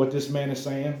know what this man is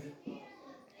saying?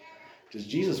 Does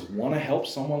Jesus want to help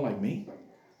someone like me?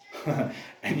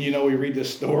 And you know, we read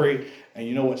this story and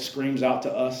you know what screams out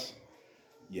to us?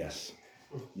 Yes.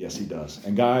 Yes, he does.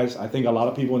 And guys, I think a lot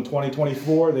of people in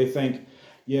 2024, they think,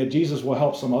 yeah, Jesus will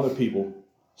help some other people,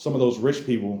 some of those rich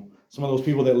people, some of those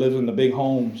people that live in the big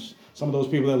homes, some of those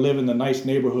people that live in the nice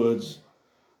neighborhoods,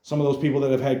 some of those people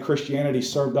that have had Christianity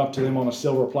served up to them on a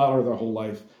silver platter their whole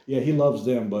life. Yeah, he loves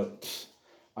them, but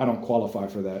I don't qualify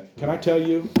for that. Can I tell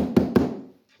you,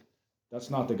 that's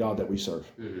not the God that we serve.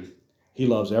 Mm-hmm. He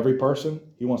loves every person.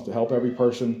 He wants to help every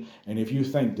person. And if you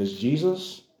think, does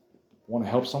Jesus want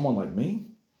to help someone like me?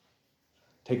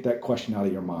 Take that question out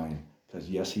of your mind, because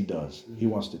yes, he does. He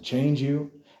wants to change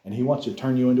you, and he wants to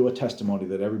turn you into a testimony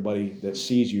that everybody that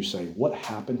sees you say, what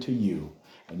happened to you?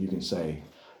 And you can say,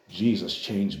 Jesus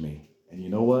changed me. And you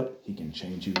know what? He can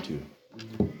change you too.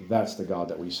 That's the God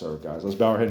that we serve, guys. Let's bow our head.